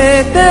से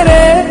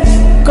तेरे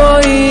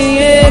कोई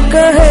ये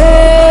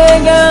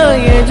कहेगा,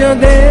 ये जो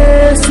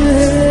देश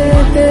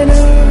है तेरा,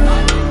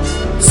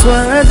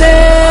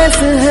 स्वदेश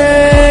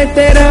है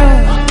तेरा,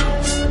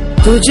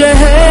 तुझे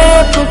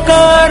है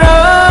पुकारा,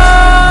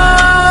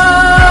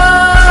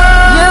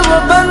 ये वो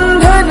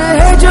बंधन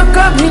है जो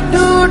कभी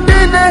टूट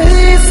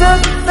नहीं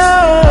सकता।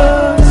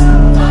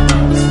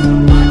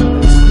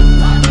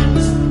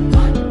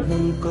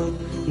 हमको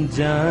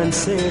जान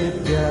से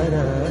प्यार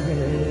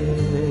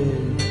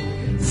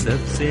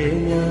से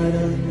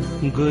न्यारा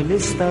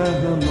गुलिस्तां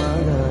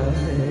हमारा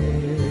है।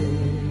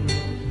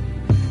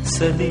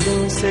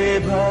 सदियों से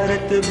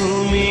भारत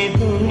भूमि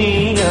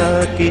दुनिया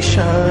की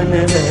शान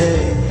है,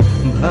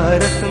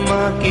 भारत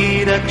माँ की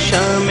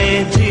रक्षा में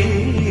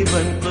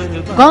जीवन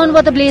कुर्बान। Gone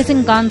were the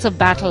blazing guns of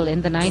battle.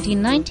 In the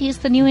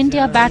 1990s, the new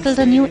India battled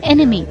a new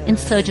enemy,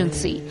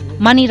 insurgency.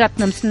 Mani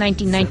Ratnam's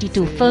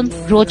 1992 film,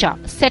 Roja,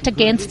 set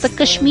against the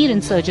Kashmir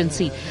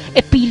insurgency,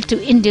 appealed to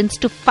Indians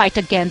to fight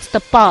against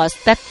the powers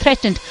that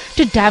threatened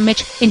to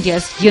damage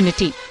India's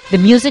unity. The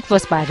music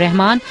was by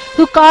Rahman,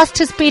 who cast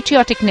his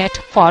patriotic net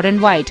far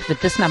and wide with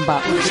this number.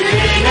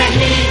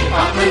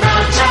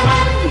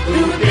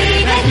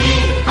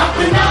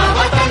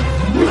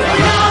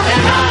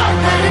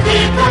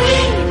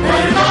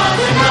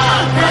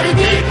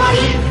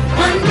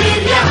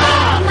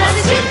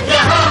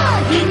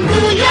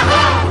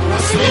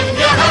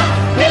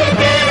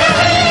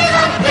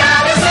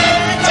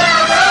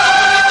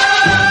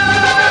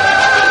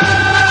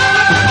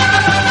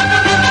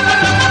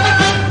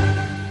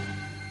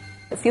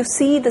 If you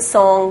see the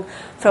song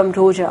from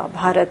Roja,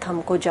 Bharat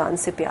Humko Jaan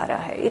Se Pyara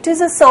Hai, it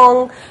is a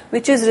song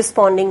which is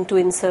responding to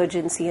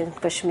insurgency in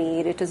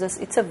Kashmir.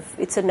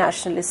 It's a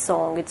nationalist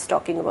song. It's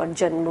talking about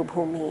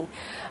Janmabhoomi,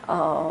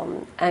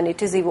 and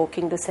it is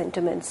evoking the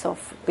sentiments of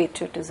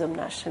patriotism,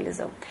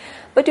 nationalism.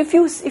 But if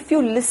you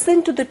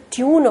listen to the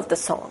tune of the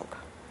song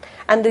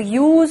and the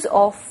use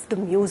of the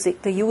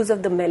music, the use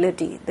of the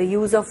melody, the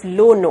use of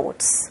low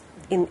notes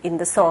in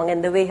the song,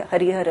 and the way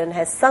Hariharan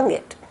has sung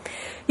it,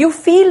 you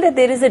feel that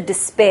there is a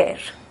despair,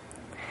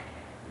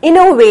 in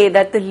a way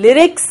that the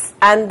lyrics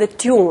and the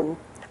tune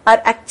are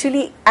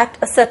actually, at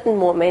a certain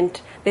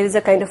moment, there is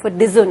a kind of a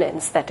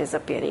dissonance that is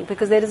appearing,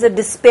 because there is a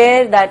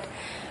despair that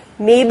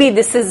maybe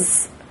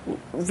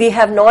we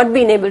have not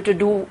been able to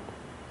do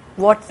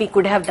what we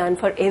could have done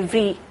for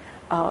every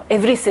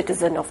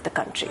citizen of the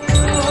country.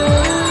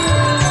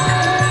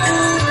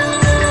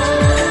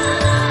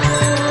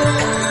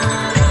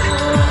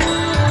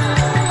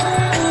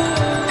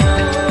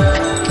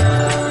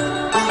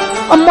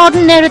 A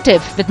modern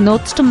narrative with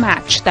notes to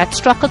match that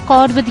struck a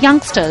chord with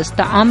youngsters.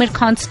 The Amir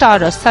Khan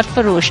starrer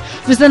Sarfarosh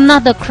was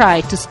another cry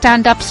to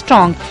stand up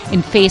strong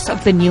in face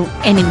of the new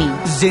enemy.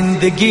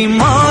 जिंदगी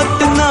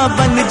मौत ना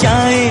बन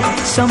जाए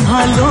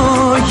संभालो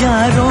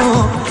यारो,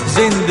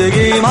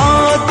 जिंदगी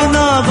मौत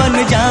ना बन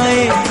जाए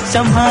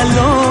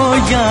संभालो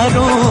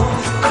यारो,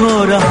 खो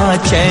रहा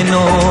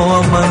चैनो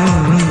अमन,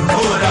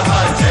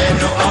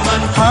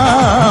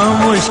 हाँ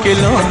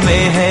मुश्किलों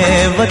में है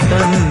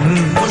वतन,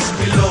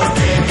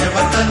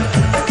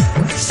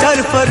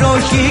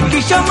 सरफरोशी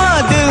की शमा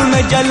दिल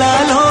में जला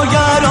लो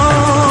यारो।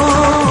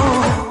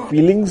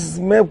 फीलिंग्स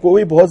में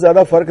कोई बहुत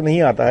ज्यादा फर्क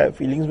नहीं आता है,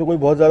 फीलिंग्स में कोई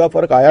बहुत ज्यादा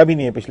फर्क आया भी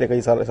नहीं है पिछले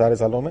कई सारे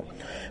सालों में।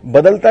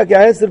 बदलता क्या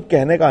है, सिर्फ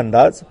कहने का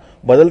अंदाज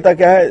बदलता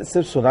क्या है,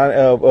 सिर्फ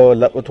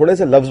थोड़े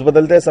से लफ्ज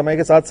बदलते हैं समय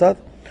के साथ साथ,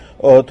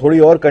 और थोड़ी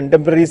और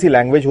कंटेम्प्रेरी सी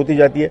लैंग्वेज होती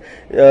जाती है।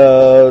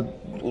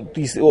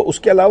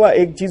 उसके अलावा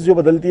एक चीज जो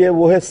बदलती है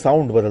वो है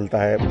साउंड बदलता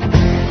है।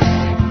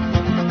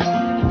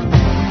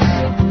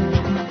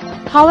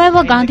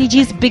 However,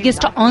 Gandhiji's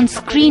biggest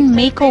on-screen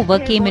makeover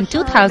came in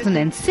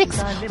 2006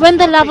 when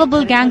the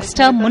lovable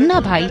gangster Munna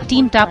Bhai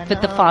teamed up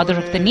with the father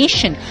of the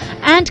nation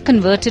and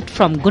converted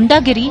from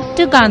Gundagiri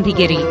to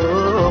Gandhigiri.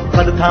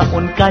 पद था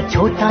उनका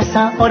छोटा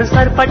सा और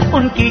सरपट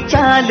उनकी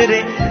चाल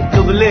रे,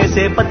 दुबले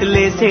से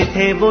पतले से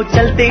थे वो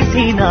चलते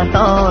सीना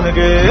तान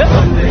गे।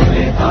 Vande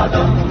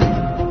Mataram,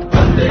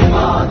 Vande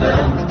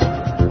Mataram,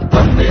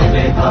 Vande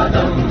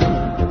Mataram,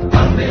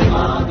 Vande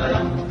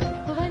Mataram.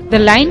 The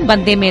line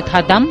Bande Mein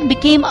Tha Dam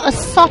became a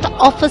sort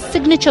of a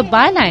signature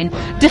byline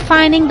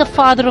defining the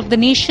father of the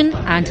nation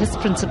and his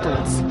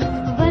principles.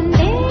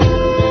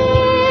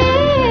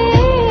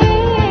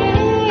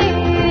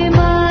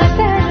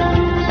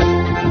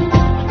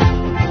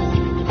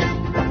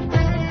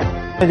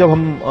 जब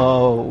हम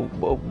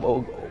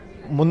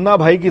मुन्ना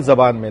भाई की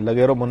जबान में,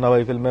 लगेरो मुन्ना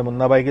भाई फिल्म में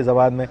मुन्ना भाई की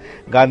जबान में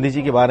गांधी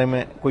जी के बारे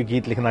में कोई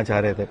गीत लिखना चाह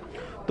रहे थे,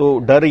 तो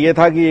डर ये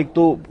था कि एक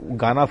तो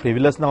गाना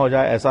फ्रिवलस ना हो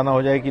जाए, ऐसा ना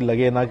हो जाए कि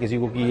लगे ना किसी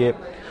को कि ये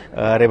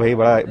अरे भाई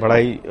बड़ा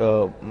ही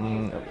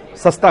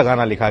सस्ता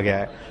गाना लिखा गया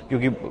है,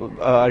 क्योंकि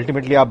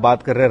अल्टीमेटली आप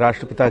बात कर रहे हैं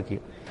राष्ट्रपिता की।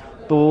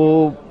 तो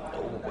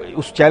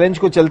उस चैलेंज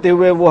को चलते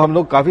हुए वो हम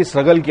लोग काफी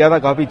स्ट्रगल किया था,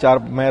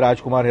 मैं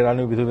राजकुमार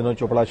हिरानी, विधु विनोद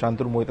चोपड़ा,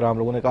 शांतनु मोहित्रा, हम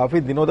लोगों ने काफी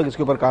दिनों तक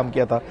इसके ऊपर काम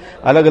किया था,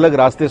 अलग अलग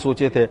रास्ते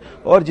सोचे थे,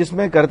 और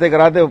जिसमें करते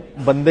कराते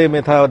बंदे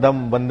में था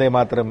दम, वंदे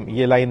मातरम,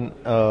 ये लाइन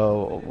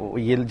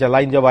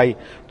जब आई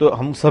तो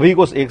हम सभी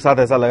को एक साथ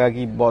ऐसा लगा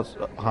कि बॉस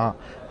हाँ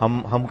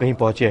हम कहीं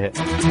पहुंचे हैं।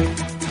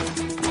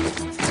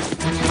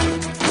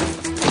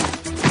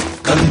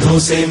 कंधों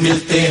से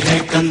मिलते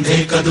हैं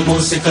कंधे, कदमों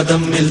से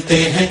कदम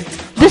मिलते हैं।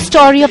 The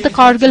story of the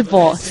Kargil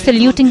War,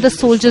 saluting the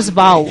soldiers'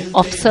 vow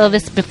of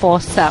service before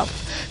self,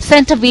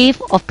 sent a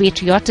wave of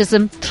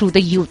patriotism through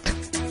the youth.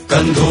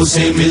 कंधों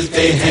से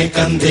मिलते हैं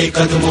कंधे,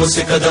 कदमों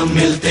से कदम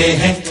मिलते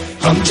हैं,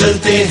 हम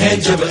चलते हैं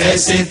जब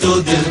ऐसे तो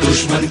दिल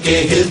दुश्मन के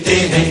हिलते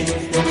हैं।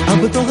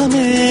 अब तो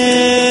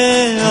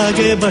हमें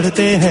आगे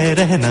बढ़ते हैं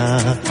रहना,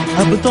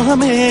 अब तो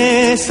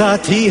हमें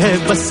साथी है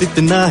बस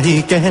इतना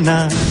ही कहना।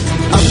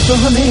 अब तो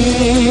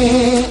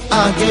हमें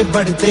आगे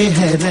बढ़ते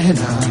हैं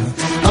रहना,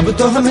 अब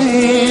तो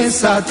हमें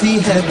साथी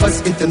है बस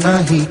इतना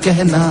ही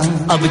कहना।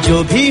 अब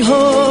जो भी हो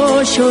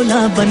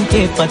शोला बन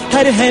के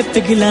पत्थर है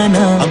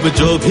पिघलाना, अब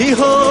जो भी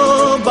हो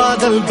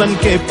बादल बन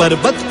के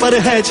पर्वत पर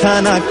है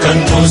छाना।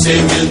 कंधों से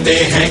मिलते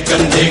हैं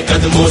कंधे,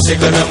 कदमों से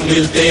कदम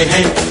मिलते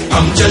हैं,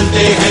 हम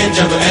चलते हैं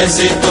जब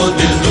ऐसे तो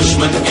दिल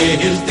दुश्मन के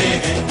हिलते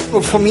हैं।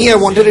 For me, I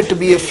wanted it to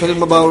be a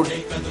film about,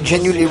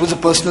 genuinely, it was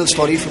a personal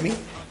story for me.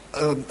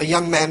 A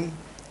young man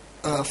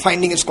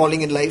finding his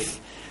calling in life,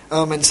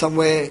 and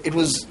somewhere it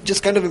was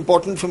just kind of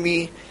important for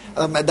me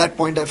at that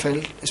point, I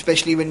felt,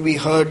 especially when we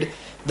heard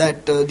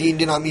that the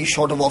Indian Army is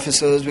short of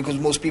officers, because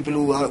most people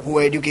who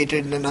are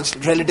educated and are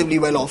relatively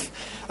well off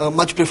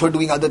much prefer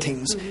doing other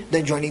things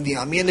than joining the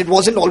army, and it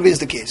wasn't always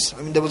the case.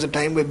 I mean, there was a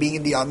time where being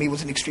in the army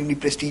was an extremely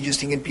prestigious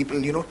thing, and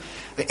people,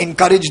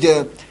 encouraged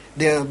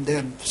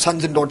their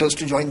sons and daughters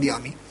to join the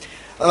army.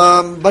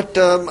 But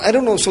I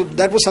don't know, so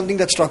that was something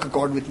that struck a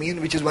chord with me, and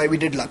which is why we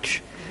did Laksh.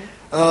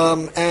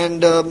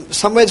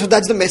 Somewhere, so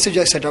that's the message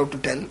I set out to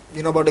tell,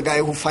 about a guy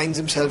who finds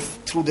himself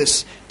through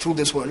this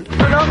world.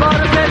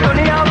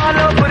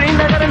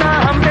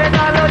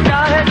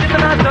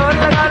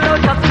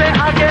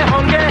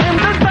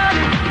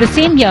 The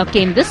same year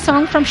came this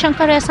song from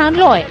Shankar Ehsaan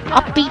Loy,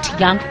 upbeat,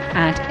 young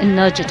and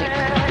energetic.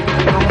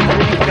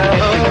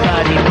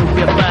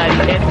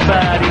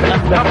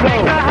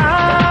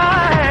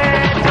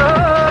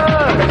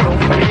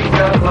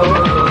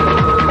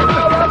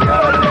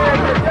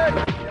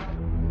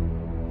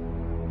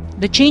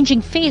 The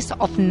changing face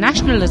of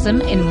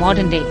nationalism in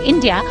modern-day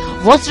India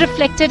was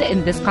reflected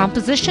in this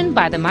composition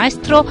by the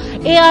maestro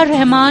A.R.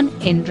 Rahman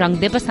in Rang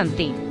De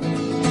Basanti.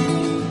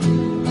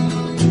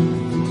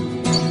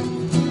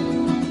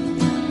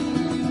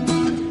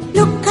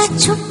 लुका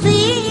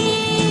छुपी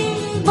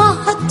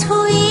बहुत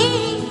हुई,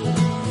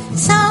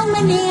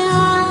 सामने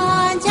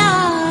आ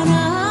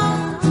जाना,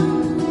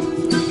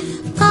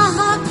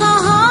 कहाँ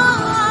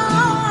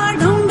कहाँ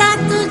ढूंढा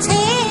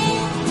तुझे,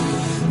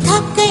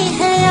 थक गई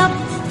है अब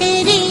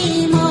तेरी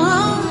माँ,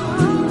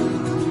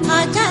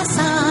 आजा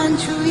सांझ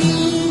हुई,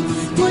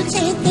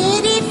 मुझे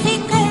तेरी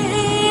फिक्र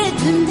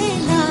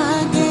धुंधला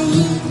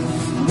गई,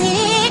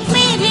 देख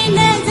मेरी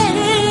नजर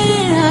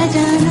आ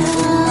जाना।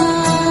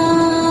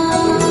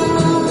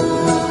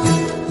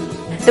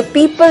 The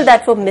people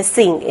that were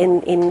missing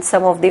in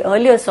some of the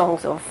earlier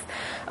songs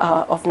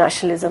of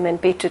nationalism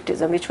and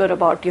patriotism, which were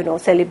about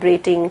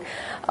celebrating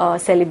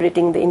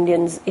the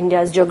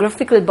India's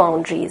geographical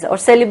boundaries, or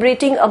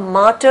celebrating a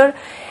martyr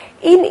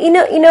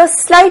in a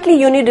slightly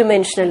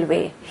unidimensional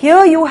way.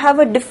 Here you have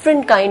a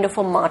different kind of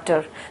a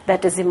martyr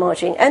that is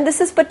emerging, and this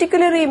is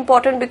particularly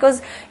important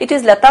because it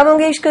is Lata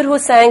Mangeshkar who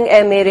sang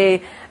 "Ae Mere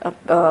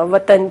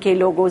Watan ke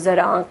logo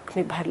zara aankh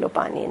mein bhar lo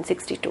pani" in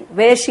 62,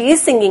 where she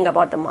is singing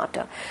about the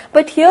martyr.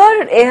 But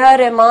here A.R.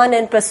 Rahman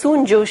and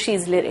Prasoon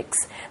Joshi's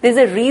lyrics, there's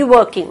a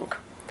reworking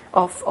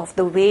of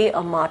the way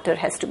a martyr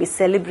has to be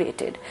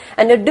celebrated,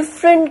 and a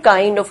different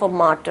kind of a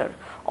martyr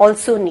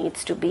also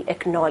needs to be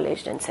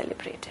acknowledged and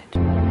celebrated.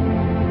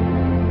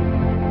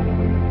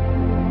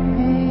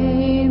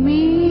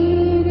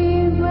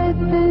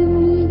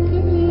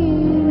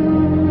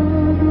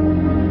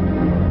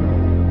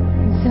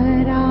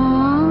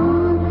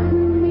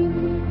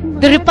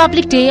 The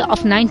Republic Day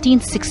of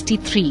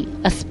 1963,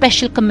 a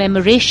special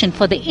commemoration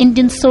for the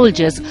Indian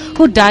soldiers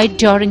who died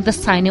during the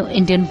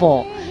Sino-Indian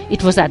War.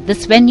 It was at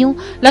this venue,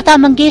 Lata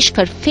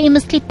Mangeshkar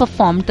famously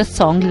performed the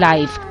song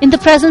live in the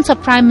presence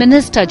of Prime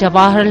Minister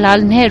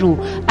Jawaharlal Nehru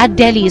at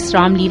Delhi's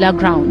Ram Leela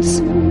grounds.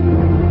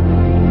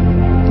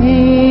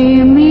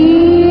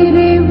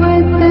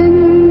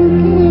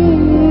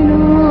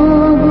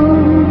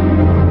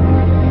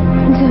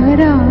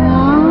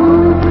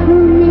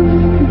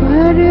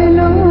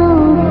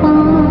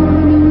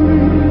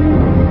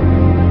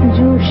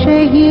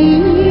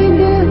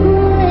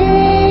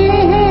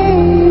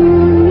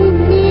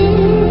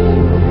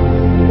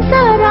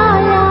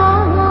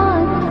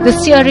 The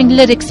stirring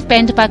lyrics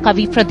penned by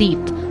Kavi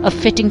Pradeep, a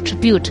fitting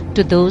tribute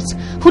to those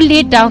who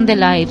laid down their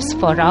lives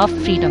for our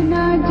freedom.